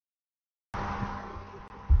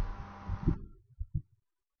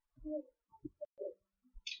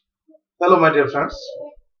Hello my dear friends.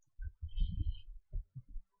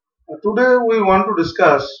 Today we want to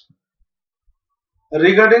discuss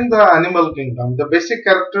regarding the animal kingdom, the basic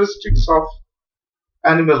characteristics of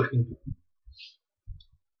animal kingdom.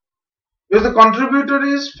 Because the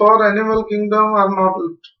contributories for animal kingdom are not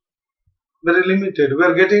very limited. We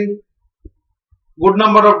are getting good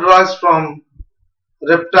number of drugs from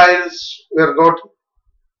reptiles, we have got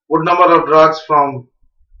good number of drugs from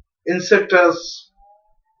insects,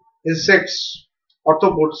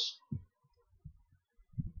 arthropods.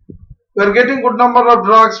 We are getting good number of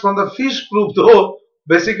drugs from the fish group, though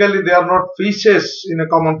basically they are not fishes in a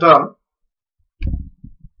common term.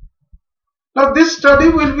 Now this study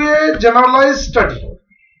will be a generalized study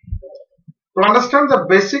to understand the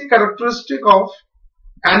basic characteristic of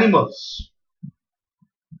animals.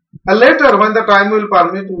 And later when the time will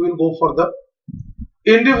permit, we will go for the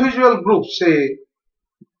individual groups, say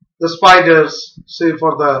the spiders, say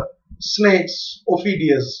for the snakes,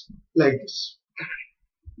 ophidians, like this.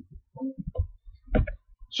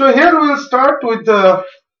 So here we will start with the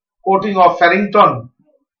quoting of Farrington.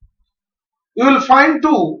 You will find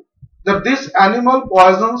too that these animal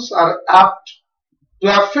poisons are apt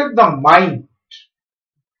to affect the mind,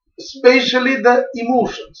 especially the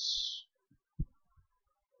emotions.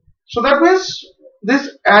 So that means these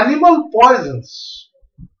animal poisons,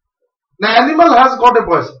 the animal has got a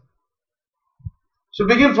poison. So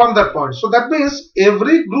begin from that point. So that means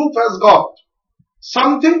every group has got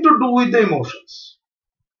something to do with the emotions.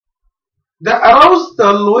 They arouse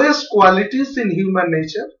the lowest qualities in human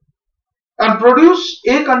nature and produce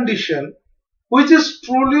a condition which is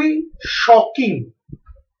truly shocking.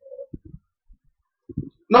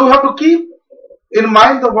 Now we have to keep in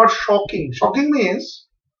mind the word shocking. Shocking means,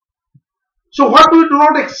 so what we do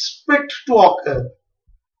not expect to occur.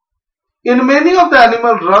 In many of the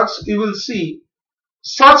animal drugs you will see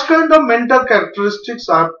such kind of mental characteristics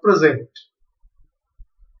are present.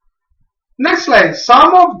 Next line,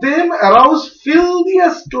 some of them arouse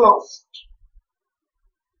filthiest lust,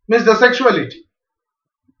 means the sexuality,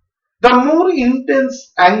 the more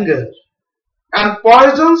intense anger and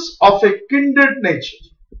poisons of a kindred nature.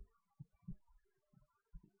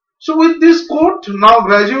 So with this quote, now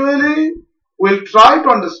gradually we'll try to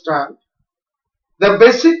understand the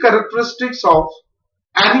basic characteristics of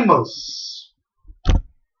animals.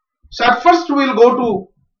 So at first we'll go to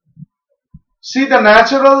see the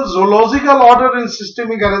natural zoological order in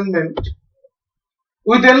systemic arrangement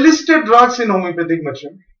with enlisted drugs in homeopathic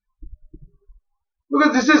materia.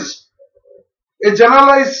 Because this is a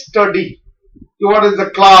generalized study. What is the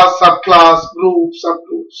class, subclass, group,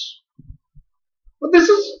 subgroups. But this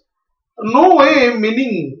is no way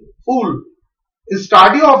meaningful in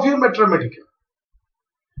study of your Materia Medica.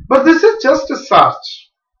 But this is just a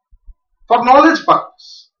search for knowledge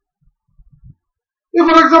purpose. If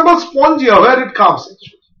for example spongia, where it comes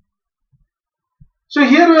actually. So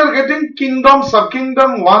here we are getting kingdom,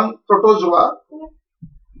 subkingdom 1, protozoa.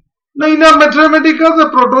 Now in our Materia Medica the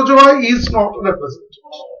protozoa is not represented.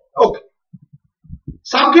 Okay.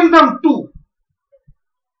 Subkingdom 2.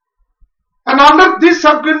 And under this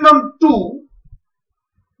subkingdom 2,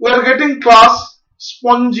 we are getting class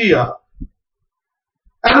Spongia.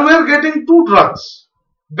 And we are getting two drugs,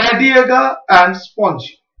 Badiaga and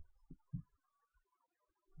Spongia.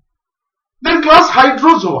 Then class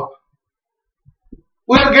Hydrozoa.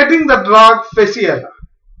 We are getting the drug Fasciella.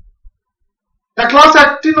 The class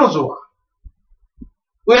Actinozoa.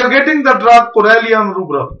 We are getting the drug Corallium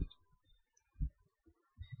rubrum.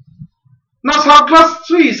 Now subclass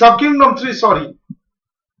 3, subkingdom 3, sorry.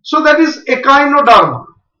 So that is Echinoderma.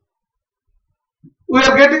 We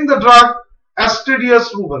are getting the drug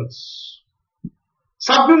Astridius rubens.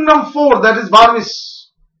 Subkingdom 4, that is Barvis.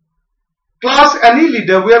 Class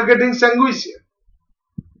Annelida, we are getting Sanguisia.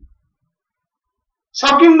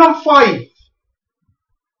 Subkingdom 5.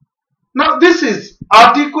 Now this is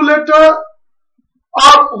Articulata,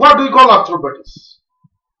 or what do we call Arthropods.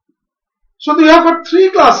 So we have got three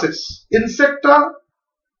classes, Insecta,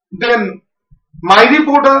 then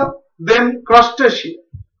Myripoda, then Crustacea.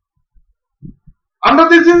 Under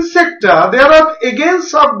this Insecta, there are again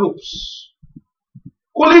subgroups,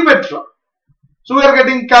 Coleoptera. So we are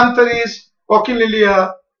getting Cantharis,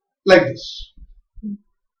 Coccinellia, like this.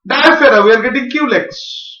 Diaphora, we are getting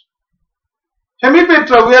Culex.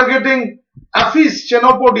 Hemipetra, we are getting Apis,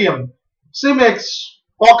 Chenopodium, Simex,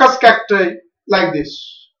 Coccus cacti, like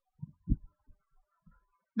this.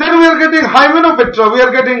 Then we are getting Hymenoptera, we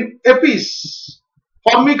are getting Apis,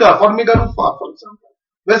 Formica rufa, for example,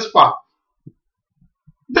 Vespa.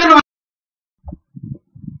 Then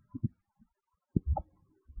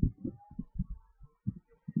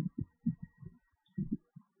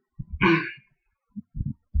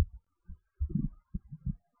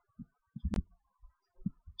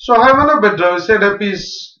So Hymenoptera, we said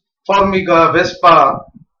Apis, Formica, Vespa.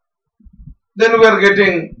 Then we are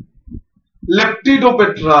getting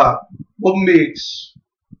Leptidopetra, Bombyx,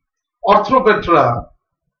 Orthopetra,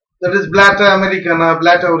 that is Blatta Americana,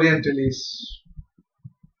 Blatta Orientalis.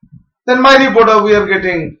 Then Myripoda we are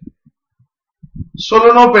getting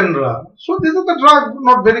Solonopendra. So these are the drugs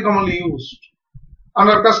not very commonly used.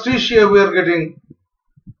 Under Castacea we are getting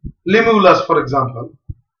Limulus, for example.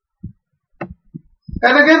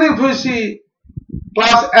 And again if we see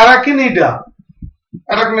class Arachnida,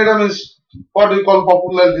 Arachnida means what we call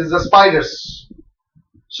popularly the spiders.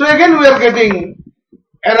 So again we are getting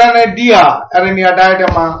Arachnidia, Arachnia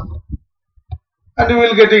diadema, and we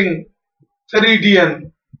will getting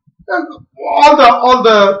Theridian.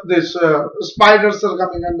 All these spiders are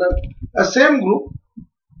coming under a same group,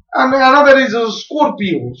 and another is a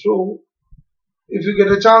Scorpio. So if you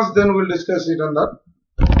get a chance, then we'll discuss it on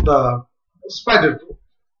the spider group.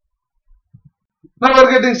 Now we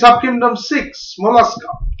are getting subkingdom 6, Mollusca.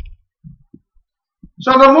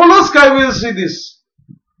 So the Mollusca we will see this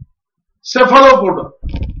Cephalopoda.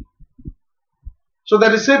 So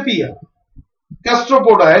that is Sepia,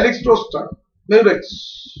 Gastropoda, Helixtosta,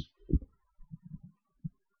 Murex.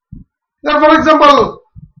 Now, for example,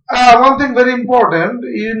 one thing very important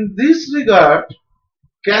in this regard,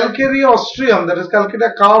 Calcarea Austrium, that is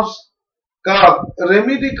Calcarea calves,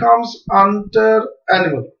 remedy comes under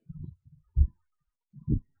animal.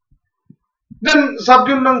 Then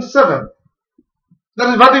subkingdom 7, that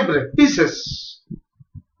is vertebrate, pieces.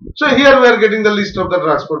 So here we are getting the list of the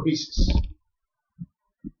drugs for pieces.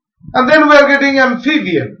 And then we are getting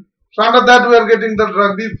amphibian. So under that we are getting the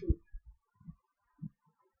drug beef.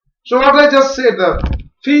 So what I just said, the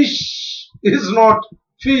fish is not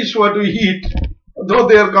fish what we eat, though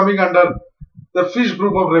they are coming under the fish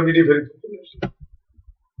group of remedy very popularly.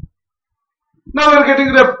 Now we are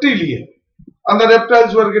getting reptilia. Under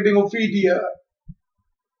reptiles we are getting Ophidia,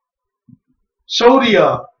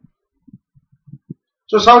 Sauria.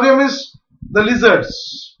 So Sauria means the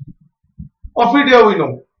lizards. Ophidia we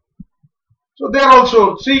know. So there are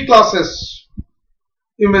also 3 classes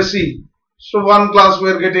you may see. So one class we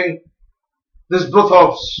are getting this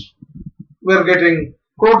Brothops, we are getting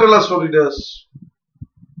Crotalosauridus.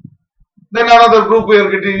 Then another group we are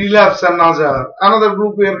getting Elaps and Nazar. Another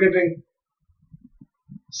group we are getting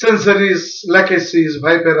Sensoris, Lachesis,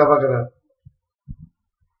 Vipera, Vagara.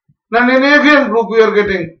 Then in avian group we are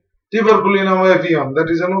getting Tuberculinum avium, that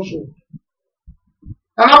is an also.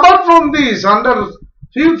 And apart from this, under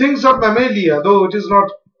few things of mammalia, though it is not,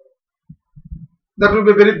 that will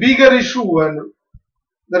be a very bigger issue and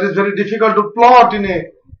that is very difficult to plot in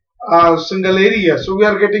a single area. So we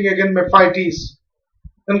are getting again Mephitis.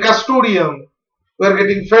 Then Custodium, we are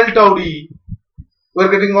getting Feltauri, we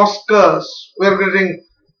are getting Oscus, we are getting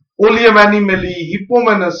Oleum animali,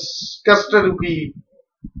 Hippomenes, Castaruki.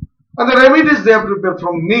 And the remedies they are prepared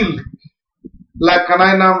from milk, like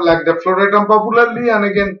caninum, like defloratum popularly, and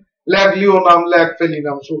again like leonum, like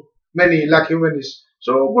felinum, so many, like humanis.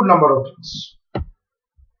 So good number of drugs.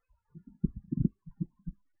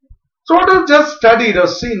 So what I've just studied or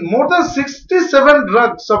seen, more than 67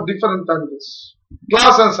 drugs of different families,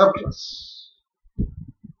 class and subclass.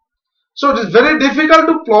 So it is very difficult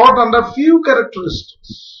to plot under few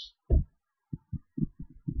characteristics.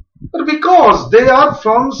 But because they are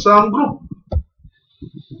from some group.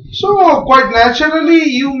 So quite naturally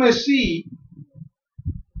you may see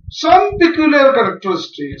some peculiar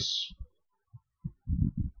characteristics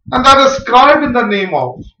and that is ascribed in the name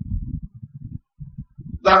of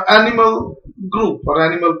the animal group or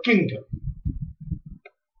animal kingdom.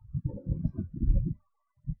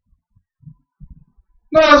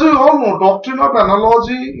 Now as we all know, doctrine of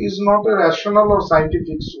analogy is not a rational or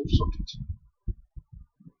scientific source of teaching.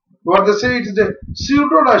 What they say, it is a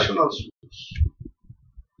pseudo-rational source.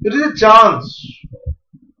 It is a chance.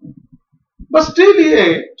 But still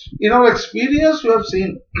yet, in our experience we have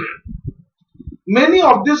seen many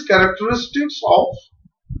of these characteristics of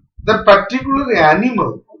that particular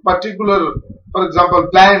animal, particular, for example,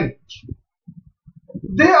 plant,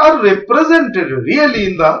 they are represented really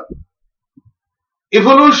in the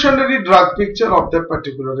evolutionary drug picture of that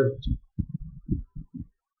particular remedy.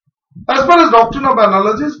 As far as doctrine of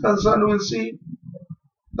analogy is concerned, we will see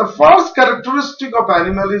the first characteristic of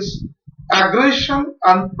animal is aggression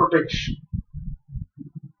and protection.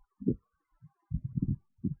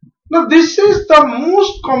 Now this is the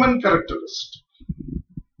most common characteristic.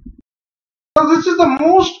 Now this is the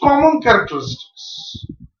most common characteristics.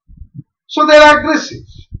 So they are aggressive.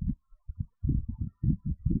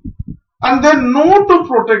 And they know to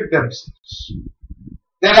protect themselves.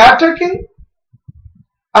 They are attacking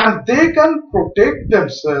and they can protect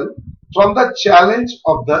themselves from the challenge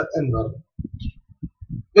of the environment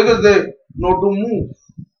because they know to move.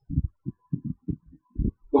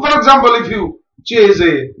 For example, if you chase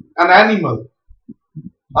an animal,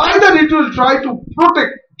 either it will try to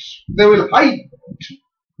protect, they will hide,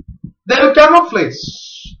 they will camouflage.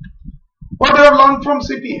 What I have learned from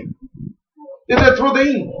CPM is they throw the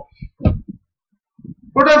ink.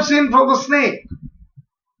 What I have seen from the snake.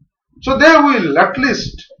 So they will at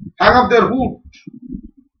least hang up their hood.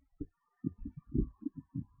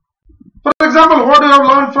 For example, what I have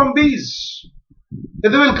learned from bees, they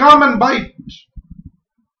will come and bite.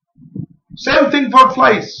 Same thing for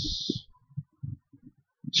flies.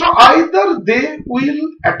 So either they will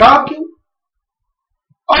attack you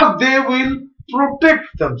or they will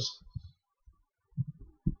protect themselves.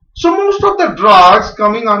 So most of the drugs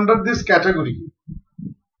coming under this category,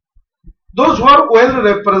 those who are well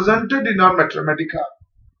represented in our Materia Medica,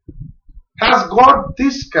 has got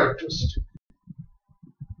this characteristic.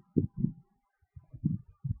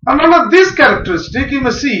 And under this characteristic, you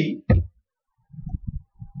may see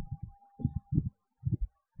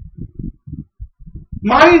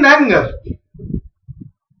mind anger,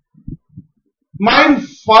 mind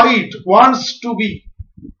fight, wants to be,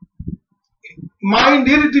 mind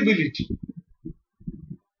irritability,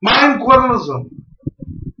 mind quarrelsome,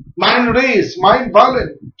 mind race, mind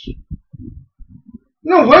violent.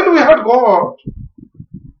 Now, when we had got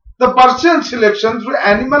the Persian selection through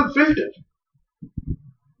animal filter,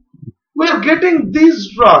 we are getting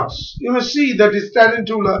these drugs. You may see that is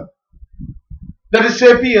tarantula, that is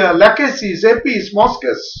sepia, lachesis, apis,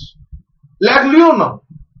 moschus, lagliona,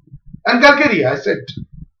 and calcaria, I said,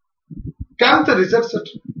 cantharis, etc.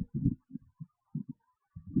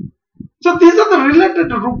 So these are the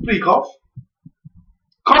related rubric of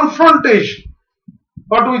confrontation.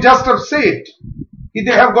 What we just have said,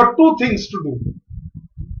 they have got two things to do.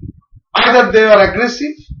 Either they are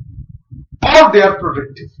aggressive or they are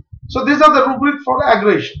protective. So these are the rubric for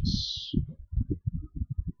aggressions.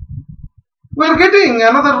 We are getting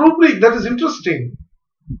another rubric that is interesting.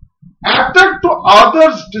 Attack to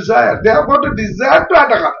others' desire. They have got a desire to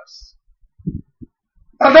attack others.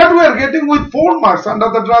 And that we are getting with 4 marks under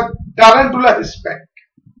the drug tarantula hispanic.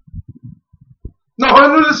 Now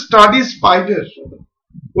when we will study spider,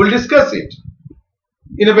 we will discuss it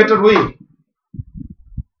in a better way.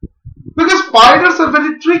 Because spiders are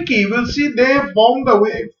very tricky. We will see they form the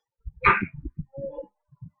web.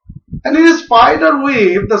 And in a spider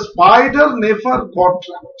web, the spider never got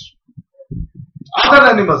trapped. Other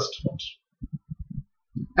animals trapped.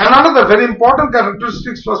 And another very important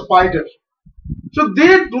characteristics for spider. So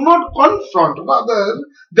they do not confront, rather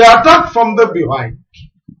they attack from the behind.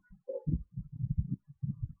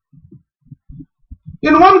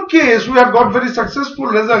 In one case, we have got very successful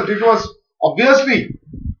result. It was obviously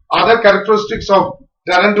other characteristics of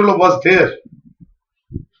tarantula was there.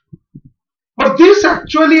 But this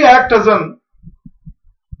actually acts as a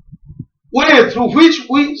way through which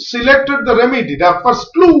we selected the remedy, the first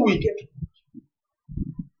clue we get.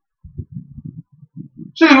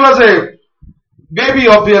 So he was a baby,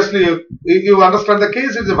 obviously, you understand the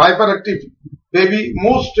case, is a hyperactive baby.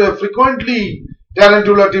 Most frequently,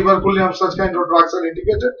 tarantula, tuberculium, such kind of drugs are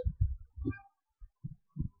indicated.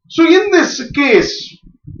 So in this case,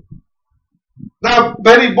 the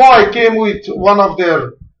very boy came with one of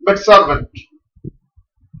their maidservant.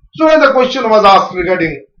 So when the question was asked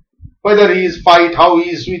regarding whether he is fight, how he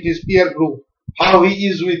is with his peer group, how he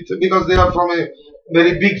is with, because they are from a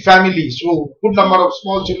very big family, so good number of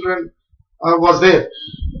small children was there.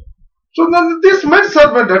 So then this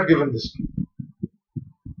maidservant had given this.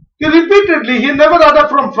 He repeatedly, he never attacked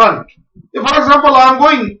from front. If for example I am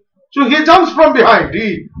going, so he jumps from behind,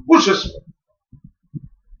 he pushes me.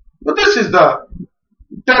 But this is the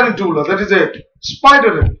tarantula, that is a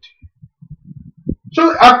spider remedy. So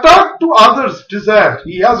attack to others' desire.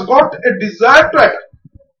 He has got a desire to attack.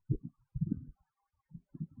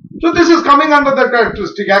 So this is coming under the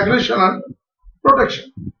characteristic aggression and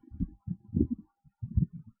protection.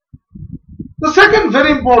 The second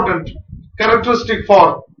very important characteristic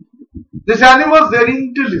for these animals, they are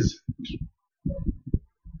intelligent.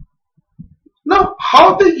 Now,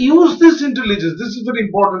 how they use this intelligence, this is very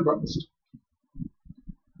important to understand.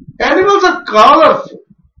 Animals are colorful.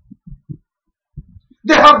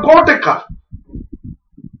 They have got a color.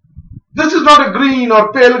 This is not a green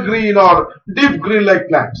or pale green or deep green like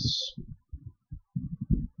plants.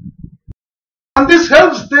 And this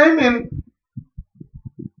helps them in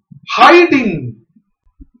hiding.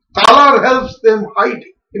 Color helps them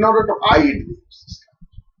hiding in order to hide.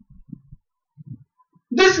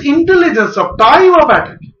 this intelligence of time of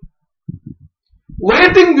attacking,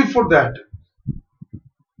 waiting before the attack,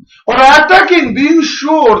 or attacking, being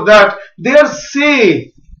sure that they are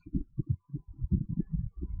safe.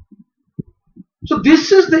 So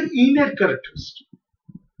this is the innate characteristic.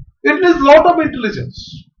 It needs a lot of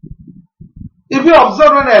intelligence. If you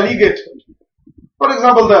observe an alligator, for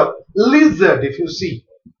example the lizard, if you see,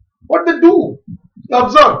 what they do, they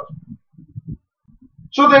observe.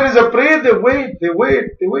 So there is a prey, they wait,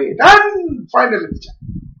 and finally they jump.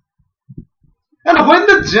 And when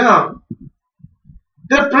they jump,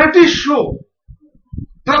 they're pretty sure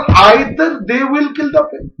that either they will kill the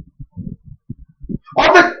prey, or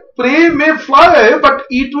the prey may fly, but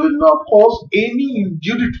it will not cause any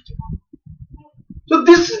injury to them. So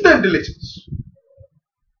this is the intelligence.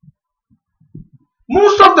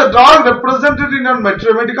 Most of the drugs represented in our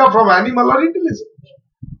Materia Medica from animal are intelligent.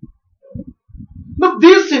 Now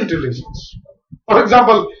this intelligence, for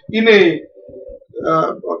example, in a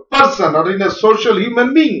person or in a social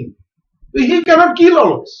human being, he cannot kill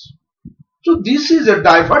all of us. So this is a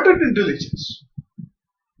diverted intelligence.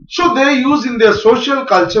 So they use in their social,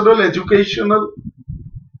 cultural, educational,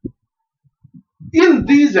 in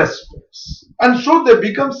these aspects, and so they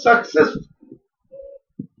become successful.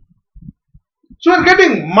 So we are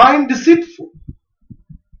getting mind deceitful,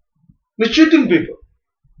 mistreating people.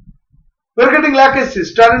 We are getting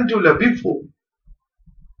lachesis, tarantula, before.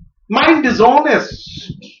 Mind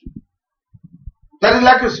dishonest. That is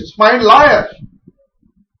lachesis. Mind liar.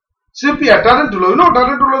 Sepia, tarantula. You know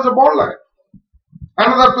tarantula is a ball lion.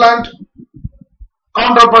 Another plant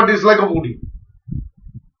counterpart is like a woody.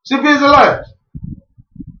 Sepia is a liar.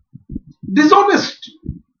 Dishonest.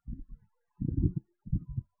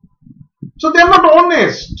 So they are not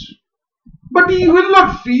honest. But you will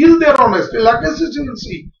not feel they are honest. Lachesis you will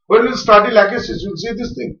see. When you study lachesis, you will see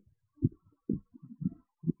this thing.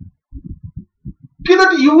 Okay,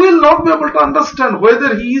 that you will not be able to understand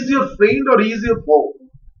whether he is your friend or he is your foe.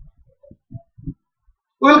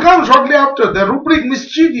 We will come shortly after. The rubric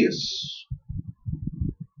mischievous.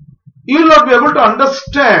 You will not be able to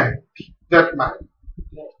understand that man,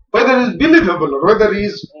 whether he is believable or whether he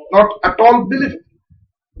is not at all believable.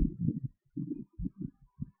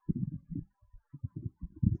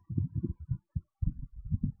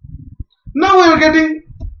 Now we are getting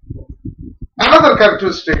another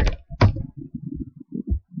characteristic.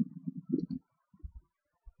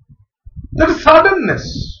 That is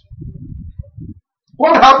suddenness.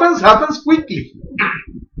 What happens quickly.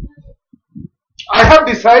 I have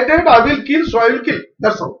decided I will kill, so I will kill.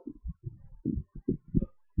 That's all.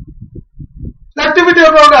 The activity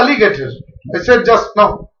about alligators, I said just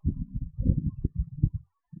now.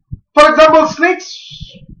 For example, snakes,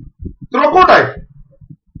 crocodile.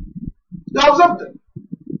 They observe them.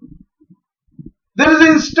 There is an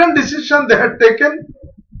instant decision they had taken,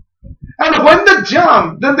 and when they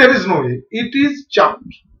jump, then there is no way. It is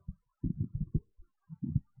jumped.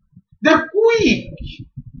 They are quick.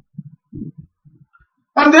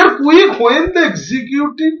 And they are quick when they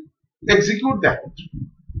execute that.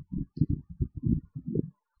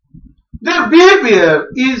 Their behavior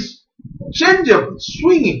is changeable,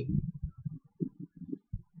 swinging.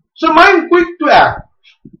 So mind quick to act.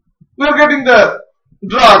 We are getting the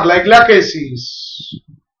drug like lachesis.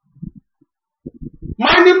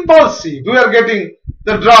 Mind impulsive. We are getting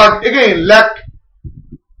the drug again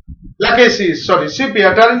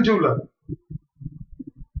sepia, tarantula.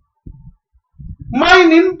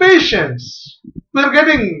 Mind impatience. We are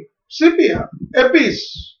getting sepia,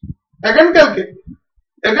 apis, again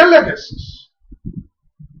lachesis.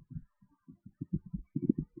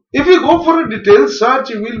 If you go for a detailed search,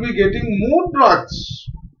 you will be getting more drugs.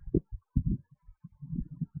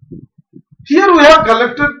 Here we have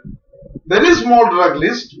collected very small drug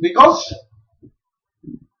list because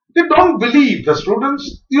they don't believe, the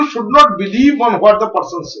students, you should not believe on what the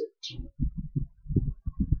person said.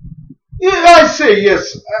 I say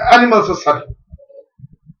yes, animals are sudden.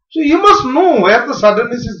 So you must know where the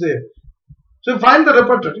suddenness is there. So find the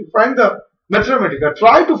repertoire, find the Materia Medica,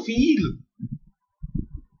 try to feel.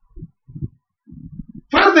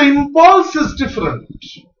 Where the impulse is different.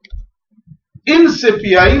 In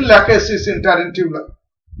sepia, in lachesis, in tarantula.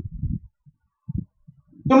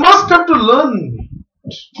 You must have to learn.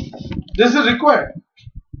 This is required.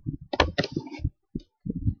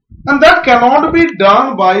 And that cannot be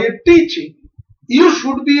done by a teaching. You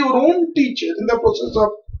should be your own teacher in the process of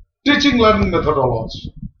teaching learning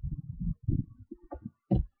methodology.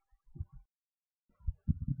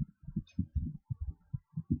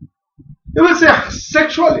 You will say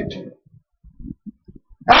sexuality.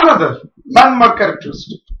 Another landmark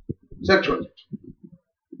characteristic. Sexuality.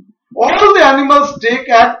 all the animals take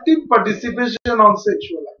active participation on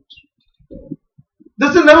sexual act.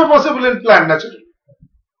 This is never possible in plant naturally.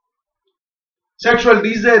 Sexual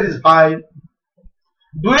desire is high,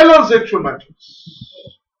 dwell on sexual matters.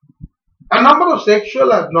 A number of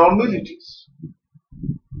sexual abnormalities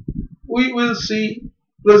we will see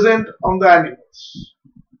present on the animals.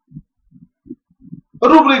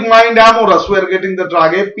 Rubric mind amorous, we are getting the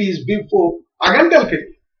drug. AP is before, again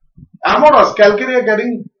calcaria. Amorous, calcaria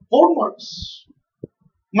getting 4 marks.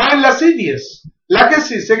 Mind lascivious,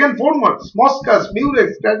 lachesis, again 4 marks. Moscas,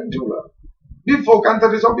 murex, tarantula. Before,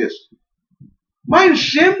 cancer is obvious. Mind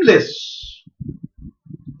shameless.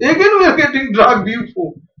 Again we are getting drug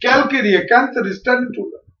before. Calcaria, cancer is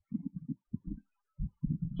tarantula.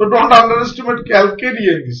 So don't underestimate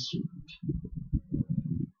calcaria in this.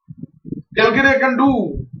 Calcaria can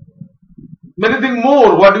do many things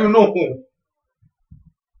more. What do you know?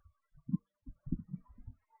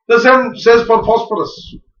 The same says for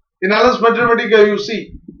phosphorus. In enlist Materia Medica you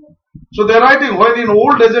see. So they are writing when in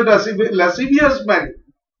old desert lascivious man,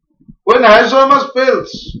 when Hyoscyamus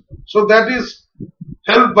fails, so that is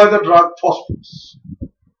helped by the drug phosphorus.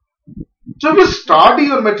 So if you study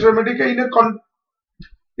your Materia Medica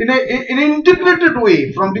in an integrated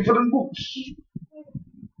way from different books,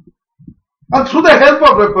 and through the help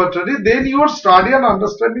of repertory, then your study and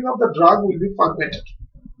understanding of the drug will be far better.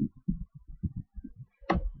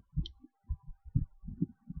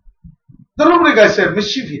 The rubric I said,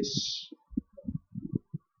 mischievous.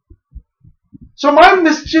 So mind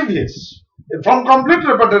mischievous. From complete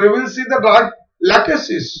repertory, we will see the drug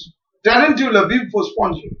lachesis, tarantula, before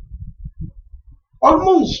spongy.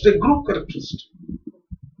 Almost a group characteristic.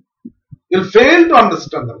 You will fail to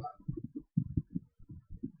understand the mind.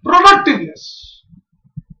 Productiveness.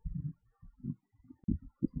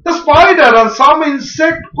 The spider and some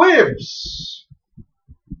insect webs.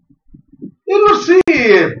 You will see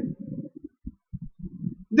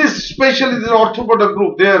this, especially the orthopoda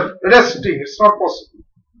group, they are resting. It's not possible.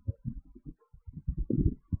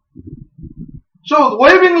 So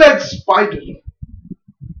waving like spider.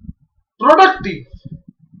 Productive.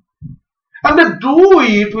 And they do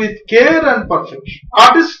it with care and perfection.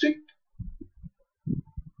 Artistic.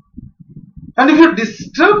 And if you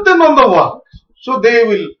disturb them on the work, so they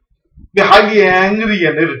will be highly angry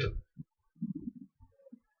and irritable.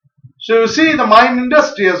 So you see the mind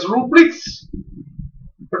industry has rubrics.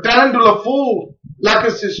 Tarantula 4,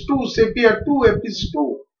 lachesis 2, sepia 2, apis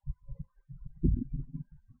 2.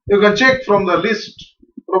 You can check from the list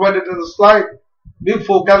provided in the slide.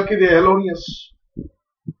 Before calcaria helonius.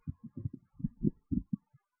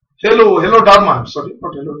 Hello Dharma, I'm sorry,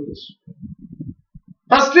 not helonius.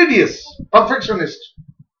 Fastidious, perfectionist,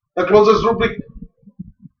 the closest rubric.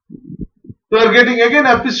 We are getting again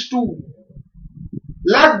apis 2.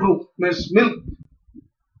 Lag group means milk.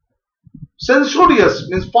 Censorious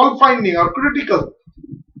means fault finding or critical.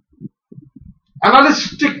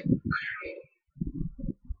 Analytic.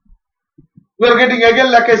 We are getting again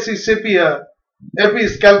lachesis, sepia,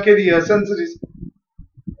 apis, calcaria, sensories.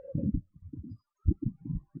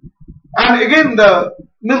 And again the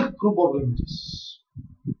milk group of remedies.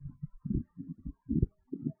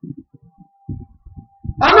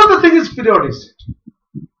 Another thing is periodicity.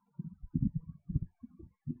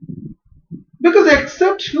 Because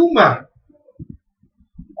except human,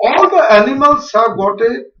 all the animals have got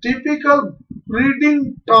a typical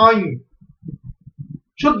breeding time.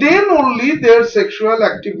 So then only their sexual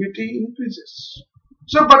activity increases.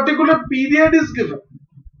 So a particular period is given.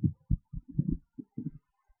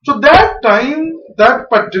 So that time, that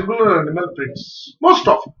particular animal breeds, most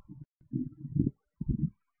often.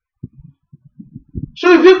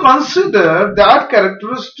 So if you consider that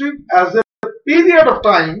characteristic as a period of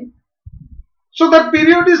time, so that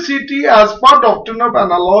periodicity as per doctrine of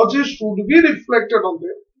analogy should be reflected on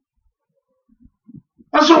them.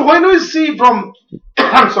 And so when we see from,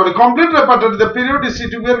 complete repertory, the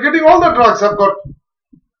periodicity, we are getting all the drugs have got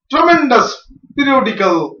tremendous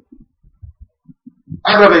periodical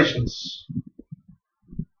aggravations.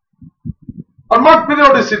 Or not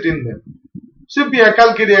periodicity in them. Sepia,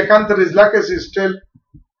 calcaria, cantheris, lachesis, tail,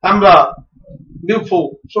 ambra,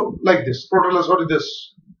 bufo. So like this, protellus, what is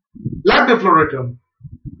this? Lac defloratum.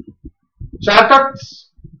 Chatax,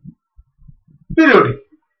 periodic.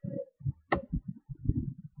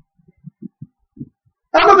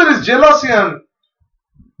 Another is jealousy and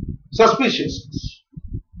suspiciousness.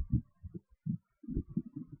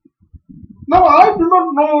 Now I do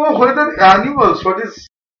not know whether animals, what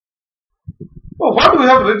we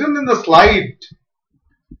have written in the slide,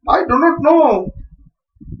 I do not know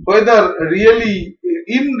whether really,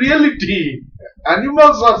 in reality,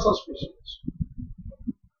 Animals are suspicious.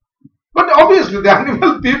 But obviously the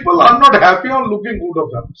animal people are not happy on looking good of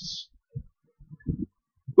us.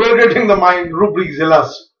 We are getting the mind rubric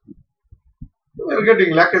jealous. We are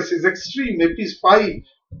getting laches extreme, epis 5.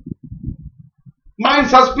 Mind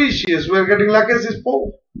suspicious, we are getting laches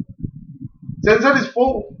 4. Sensor is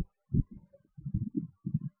 4.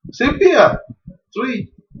 Severe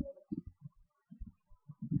 3.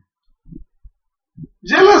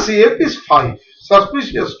 Jealousy, epis 5.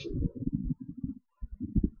 Suspicious 2.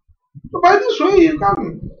 So by this way you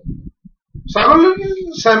can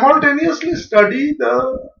simultaneously study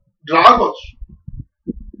the drug also.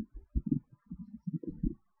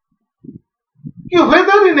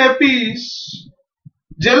 Whether in epis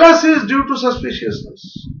jealousy is due to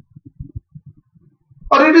suspiciousness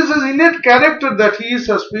or it is his innate character that he is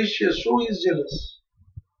suspicious, so he is jealous.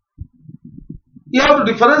 You have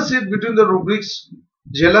to differentiate between the rubrics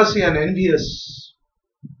jealousy and envious.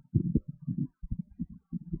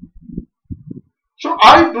 So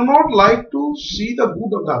I do not like to see the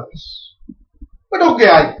good of others. But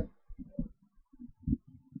okay,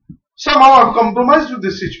 somehow I have compromised with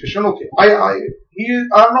this situation. Okay, I am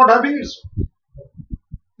not having it.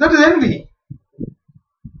 That is envy.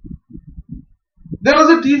 There was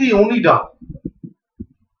a TV Onida.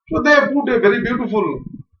 So they put a very beautiful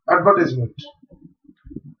advertisement.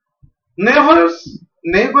 Neighbors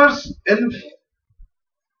envy.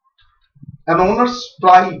 An owner's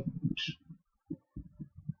pride.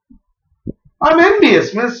 I am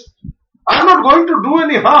envious, means I am not going to do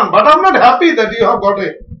any harm, but I am not happy that you have got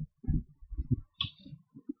a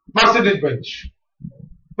Mercedes Benz.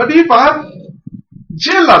 But if I am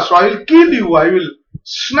jealous, I will kill you, I will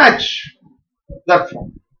snatch that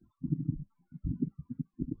from.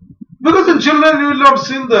 Because in children you will have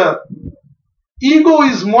seen the ego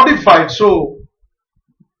is modified, so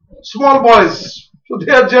small boys, so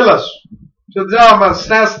they are jealous. So they are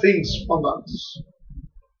snatch things from us.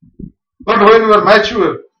 But when we are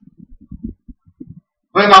mature,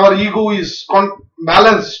 when our ego is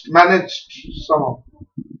managed somehow,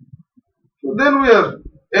 so then we are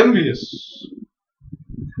envious,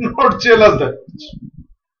 not jealous that much.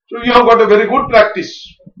 So you have got a very good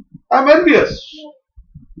practice. I am envious.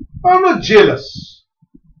 I am not jealous.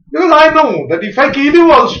 Because I know that if I kill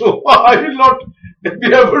you also, I will not be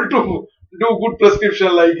able to do good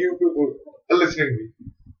prescription like you people are listening to me.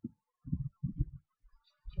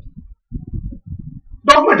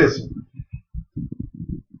 Dogmatism.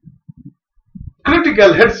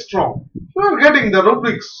 Critical, headstrong. We are getting the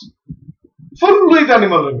rubrics full with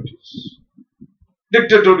animal remedies.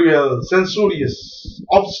 Dictatorial, censorious,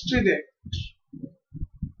 obstinate.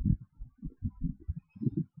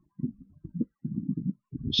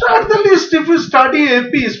 So at the least if you study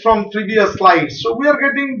epis from previous slides, so we are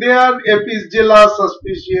getting there epis jealous,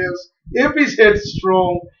 suspicious, epis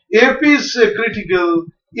headstrong, epis critical,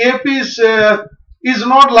 epis is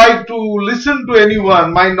not like to listen to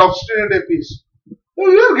anyone, mind obstinate epis. So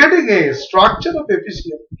you are getting a structure of epis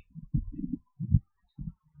here.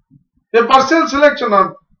 A partial selection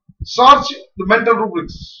or search the mental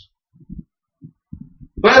rubrics.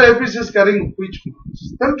 Where epis is carrying which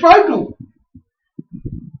marks. Then try to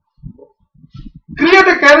create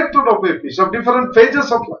a character of epis of different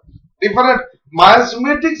phases of life, different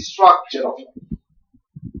miasmatic structure of life.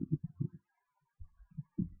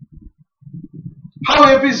 How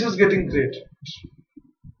epis is getting created.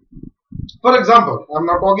 For example, I am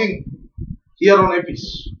not talking here on epis,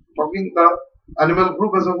 talking the animal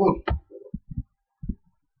group as a whole.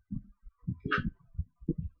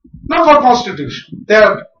 Now for constitution, they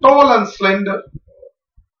are tall and slender.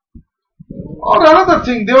 Or another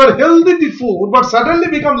thing, they were healthy before but suddenly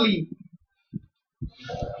become lean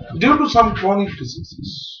due to some chronic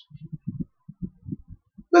diseases.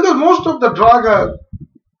 Because most of the drug are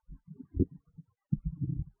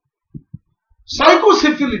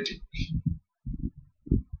psychosyphilitic.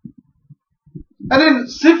 And in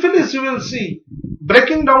syphilis you will see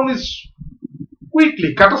breaking down is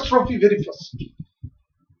quickly, catastrophe very fast.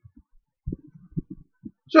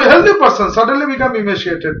 So a healthy person suddenly become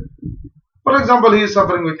emaciated. For example, he is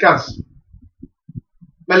suffering with cancer,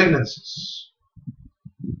 malignancies.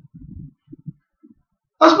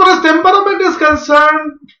 As far as temperament is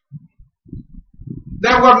concerned, they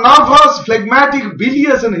have got nervous, phlegmatic,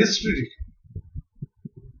 bilious and hysteric.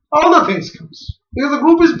 All the things comes. Because the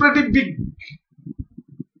group is pretty big.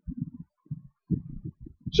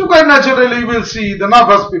 So quite naturally you will see the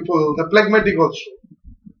nervous people, the phlegmatic also.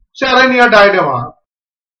 So Arania diadema.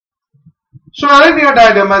 So Arania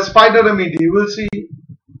diadema, spider remedy, you will see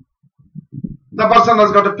the person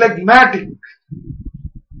has got a phlegmatic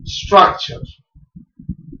structure.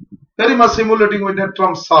 very much simulating with the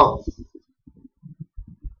term south.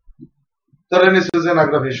 The rainy season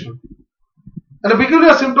aggravation. And a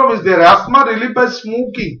peculiar symptom is there, asthma relieved by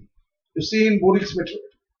smoking. You see in Borik's method.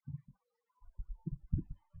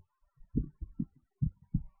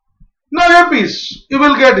 Now herpes, you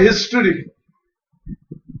will get hysterical.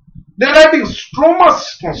 They are writing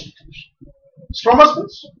stromous constitution. Stromous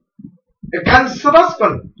means a cancerous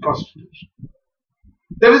constitution.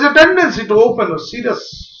 There is a tendency to open a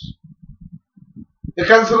serous, a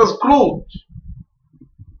cancerous growth.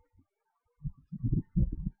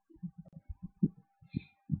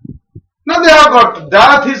 Now they have got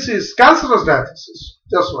diathesis, cancerous diathesis,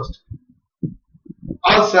 just first.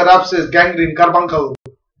 Ulcer, abscess, gangrene, carbuncle,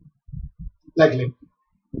 likely.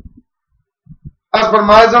 As per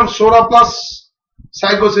myasm, Sora plus,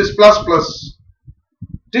 psychosis plus,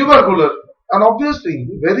 tubercular, and obviously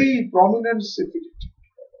very prominent syphilis.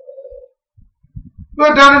 You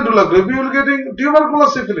are turning to look, you will getting tubercular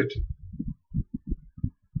syphilis.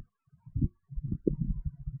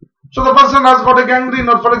 So the person has got a gangrene,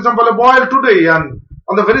 or for example a boil today, and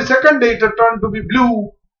on the very second day it turned to be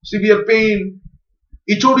blue, severe pain,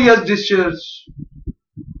 HODS discharge,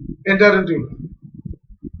 enter into.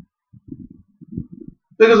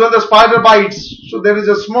 Because when the spider bites, so there is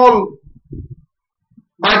a small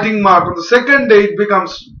biting mark. On the second day it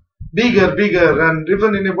becomes bigger, and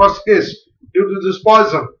even in a worst case, due to this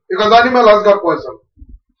poison, because the animal has got poison.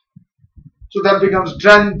 So that becomes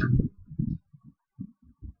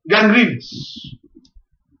gangrenes.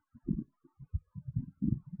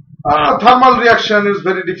 Thermal reaction is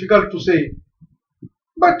very difficult to say,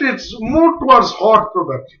 but it's more towards hot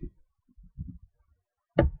probably.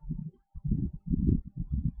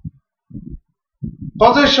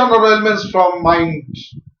 Possession of elements from mind,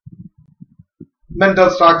 mental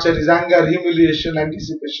structure is anger, humiliation,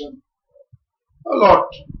 anticipation, a lot.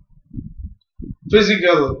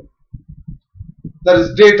 Physical, there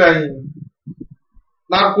is daytime,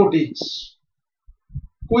 narcotics,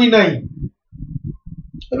 quinine.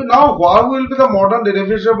 Now what will be the modern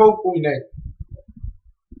derivation of quinine?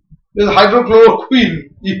 This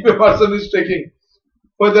hydrochloroquine, if a person is taking,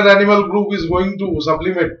 whether animal group is going to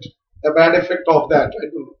supplement a bad effect of that, I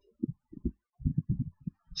don't know.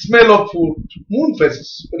 Smell of food, moon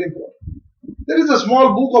phases, very important. There is a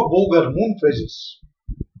small book of Boger, moon phases.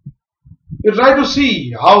 You try to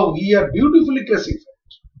see how he had beautifully classified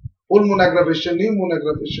full moon aggravation, new moon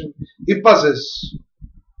aggravation, hippasis.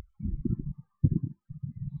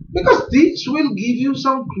 Because these will give you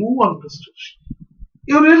some clue on prescription.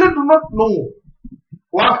 You really do not know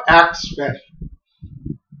what acts where.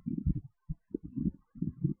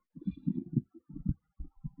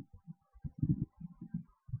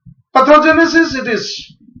 Pathogenesis, it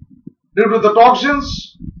is due to the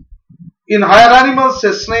toxins. In higher animals,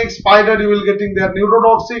 say snake, spider, you will getting their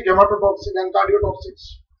neurotoxic, hematotoxic and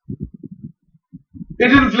cardiotoxics.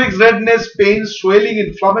 It inflicts redness, pain, swelling,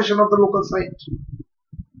 inflammation of the local site,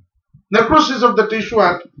 necrosis of the tissue,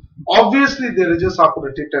 and obviously there is a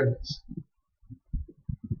suppurative tendency.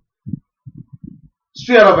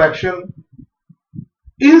 Sphere of action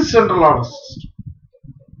is central nervous system.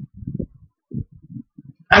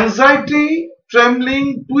 Anxiety,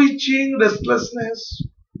 trembling, twitching, restlessness,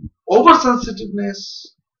 oversensitiveness,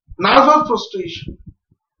 nervous frustration,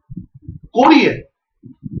 chorea.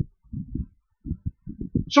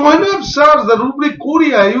 So when you observe the rubric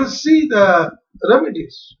chorea, you will see the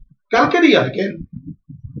remedies. Calcarea again.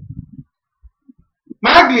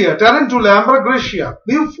 Maglia, tarantula, ambergris,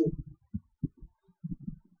 beautiful.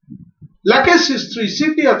 Lachesis 3,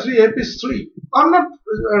 sepia 3, apis 3. I am not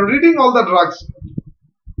reading all the drugs.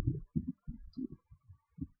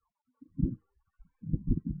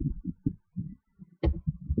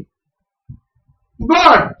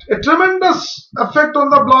 Blood, a tremendous effect on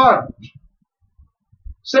the blood.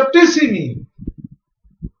 Septicemia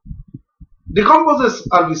decomposes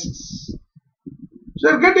cervices. So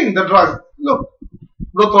you are getting the drug. Look,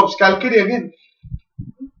 growth of calcarea again.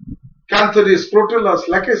 Cantheris, Crotalus,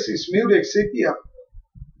 Lachesis, Murex, Sepia.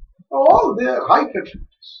 All they are high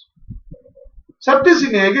categories.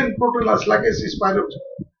 Septicemia again, Crotalus, Lachesis,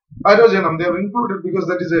 Pyrogenum. They are included because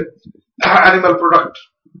that is a animal product.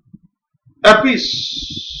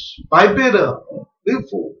 Apis, Vipera,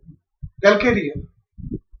 Bifo, Calcarea.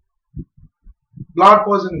 Blood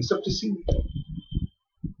poisoning, septicemia.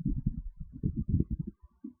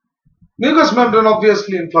 Mucous membrane,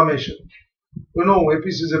 obviously inflammation. You know,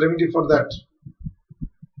 apis is a remedy for that.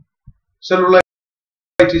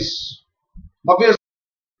 Cellulitis, obviously.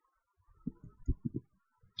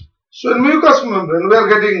 So in mucous membrane, we are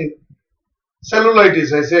getting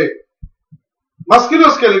cellulitis, I say.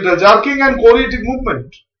 musculoskeletal, jerking and choretic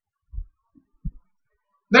movement.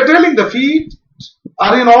 They're telling the feet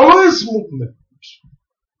are in always movement,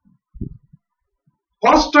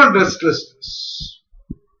 constant restlessness.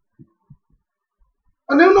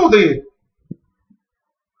 And you know the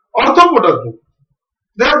orthopoda group,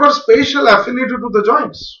 they have got spatial affinity to the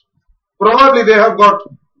joints. Probably they have got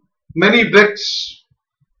many breaks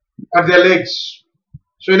at their legs.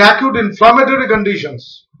 So in acute inflammatory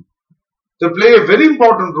conditions, they play a very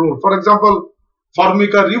important role. For example,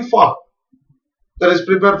 Formica rufa, that is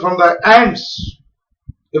prepared from the ants,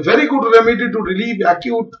 a very good remedy to relieve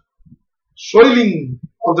acute swelling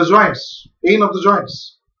of the joints, pain of the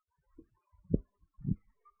joints.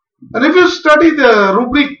 And if you study the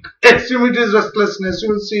rubric extremities restlessness, you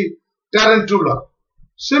will see tarantula,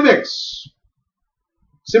 simex.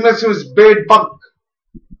 Simex is bed bug,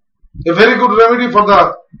 a very good remedy for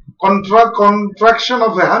the contraction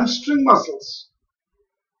of the hamstring muscles,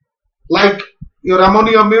 like your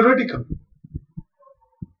Homoeopathic Materia Medica.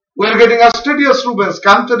 We are getting Astidius rubens,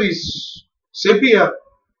 Cantharis, sepia,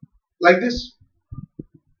 like this.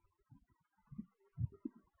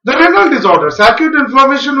 The renal disorders, acute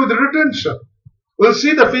inflammation with retention. We will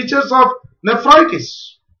see the features of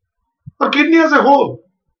nephritis or kidney as a whole.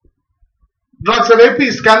 Drugs are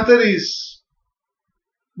Apis, Cantharis,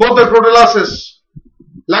 both the protellasis,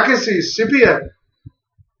 lachesis, sepia.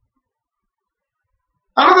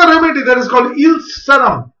 Another remedy that is called Il's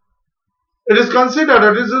serum. It is considered,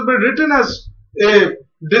 it is written as a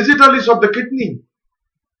digitalis of the kidney.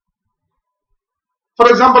 For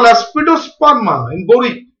example, aspidosperma in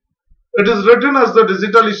boric, it is written as the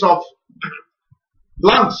digitalis of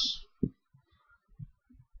lungs.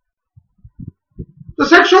 The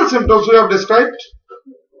sexual symptoms we have described.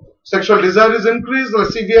 Sexual desire is increased,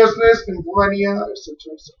 lasciviousness, nymphomania, etc.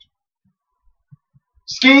 etc.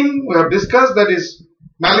 Skin, we have discussed, that is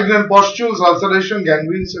malignant pustules, ulceration,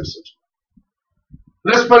 gangrenes, etc.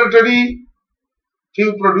 Respiratory,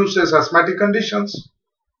 few produces asthmatic conditions.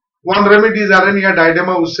 One remedy is Arania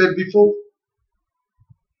diadema, we said before.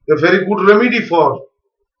 A very good remedy for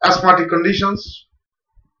asthmatic conditions.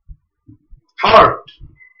 Heart.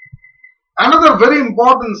 Another very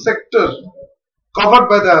important sector covered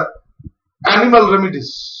by the animal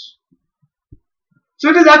remedies. So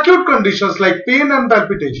it is acute conditions like pain and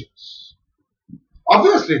palpitations.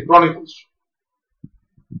 Obviously chronic also.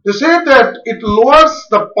 They say that it lowers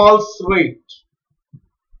the pulse rate.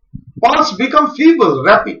 Pulse become feeble,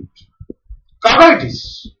 rapid.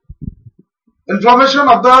 Carditis. Inflammation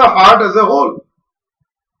of the heart as a whole.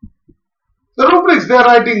 The rubrics, they are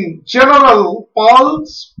writing general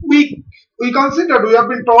pulse weak. We considered, we have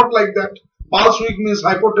been taught like that. Pulse weak means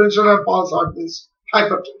hypotension and pulse hard means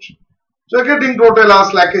hypertension. So you are getting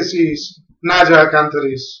protellas, lachesis, naja,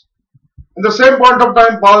 cantharis. At the same point of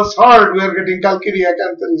time, pulse hard, we are getting calcarea,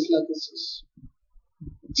 cantharis, lachesis.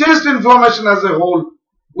 Chest inflammation as a whole,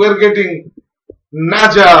 we are getting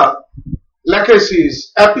naja,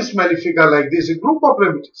 lachesis, apis mellifica, like this, a group of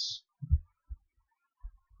remedies.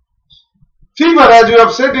 Fever, as you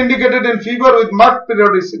have said, indicated in fever with marked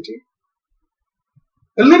periodicity.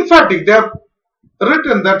 Lymphatic, they have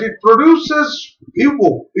written that it produces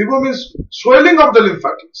bubo. Bubo means swelling of the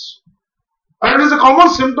lymphatics. And it is a common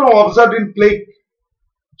symptom observed in plague.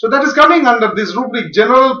 So that is coming under this rubric,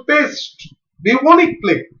 general pest, bubonic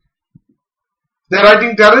plague. They are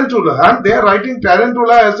writing tarantula, and they are writing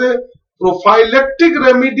tarantula as a prophylactic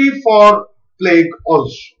remedy for plague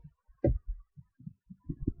also.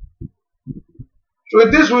 So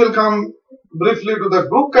with this we will come briefly to the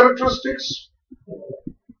group characteristics.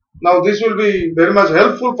 Now this will be very much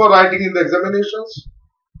helpful for writing in the examinations.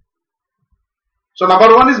 So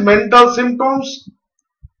number one is mental symptoms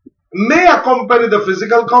may accompany the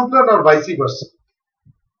physical complaint or vice versa.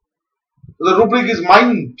 The rubric is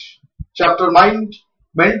mind, chapter mind.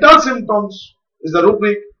 Mental symptoms is the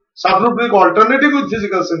rubric, sub-rubric alternative with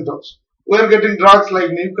physical symptoms. We are getting drugs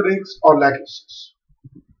like mucorex or lachesis.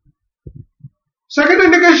 Second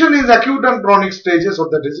indication is acute and chronic stages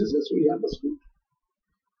of the diseases, we understood.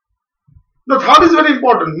 Now third is very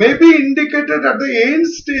important, may be indicated at the end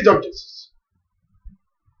stage of disease,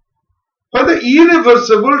 where the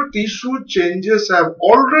irreversible tissue changes have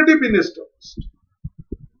already been established.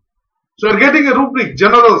 So we are getting a rubric,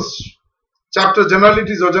 generals, chapter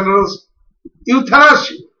generalities or generals,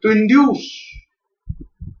 euthanasia, to induce.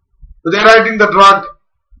 They are writing the drug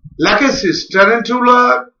lachesis,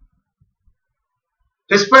 tarantula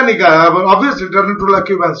hispanica, obviously tarantula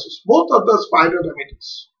cubensis, both of the spider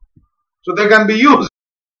remedies. So they can be used.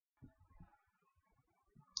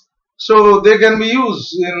 So they can be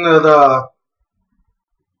used in the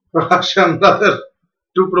production rather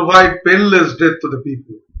to provide painless death to the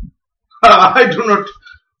people. I do not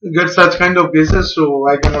get such kind of cases, so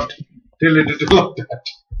I cannot tell a detail of that.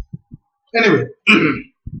 Anyway,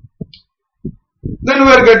 then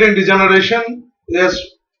we are getting degeneration. Yes,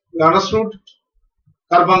 we understood.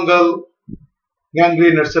 Carbuncle,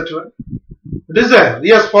 gangrene, etc. Desire.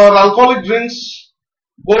 Yes, for alcoholic drinks,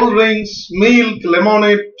 cold drinks, milk,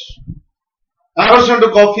 lemonade, aversion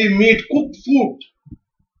to coffee, meat, cooked food.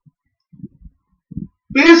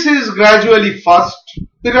 Pace is gradually fast.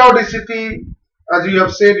 Periodicity, as you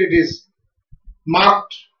have said, it is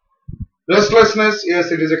marked. Restlessness,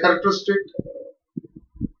 yes, it is a characteristic.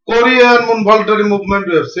 Korean involuntary movement,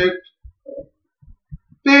 we have said.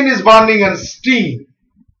 Pain is burning and stinging.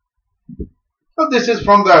 But this is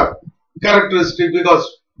from the characteristic because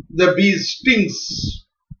the bee stings.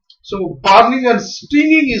 So burning and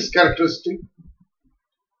stinging is characteristic.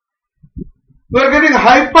 We are getting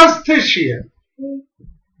hyperesthesia.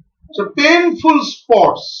 So painful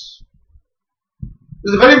spots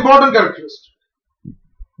is a very important characteristic.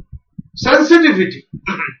 Sensitivity.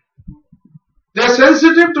 They are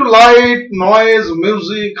sensitive to light, noise,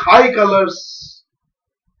 music, high colors.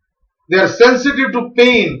 They are sensitive to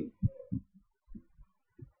pain.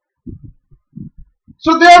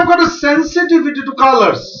 So they have got a sensitivity to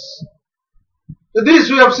colors. This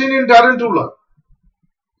we have seen in tarantula.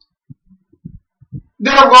 They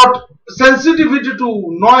have got sensitivity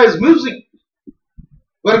to noise, music.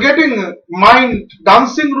 We are getting mind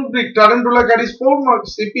dancing rubric. Tarantula carries 4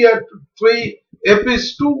 marks. CP at 3,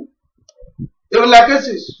 Apis 2,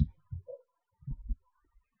 Eulacasis.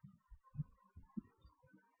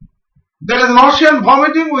 There is nausea and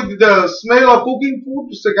vomiting with the smell of cooking food.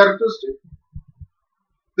 It's a characteristic.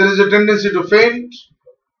 There is a tendency to faint.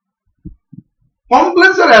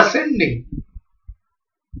 Complaints are ascending.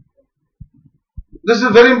 This is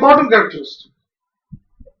a very important characteristic.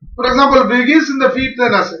 For example, begins in the feet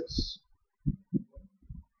then ascends.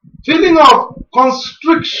 Feeling of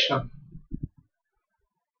constriction.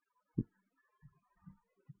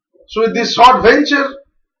 So with this short venture,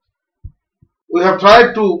 we have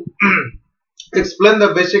tried to explain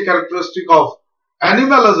the basic characteristic of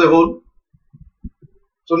animal as a whole.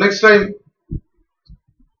 So next time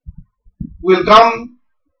we will come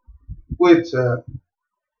with the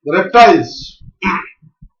reptiles.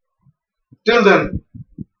 Till then,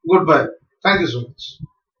 goodbye. Thank you so much.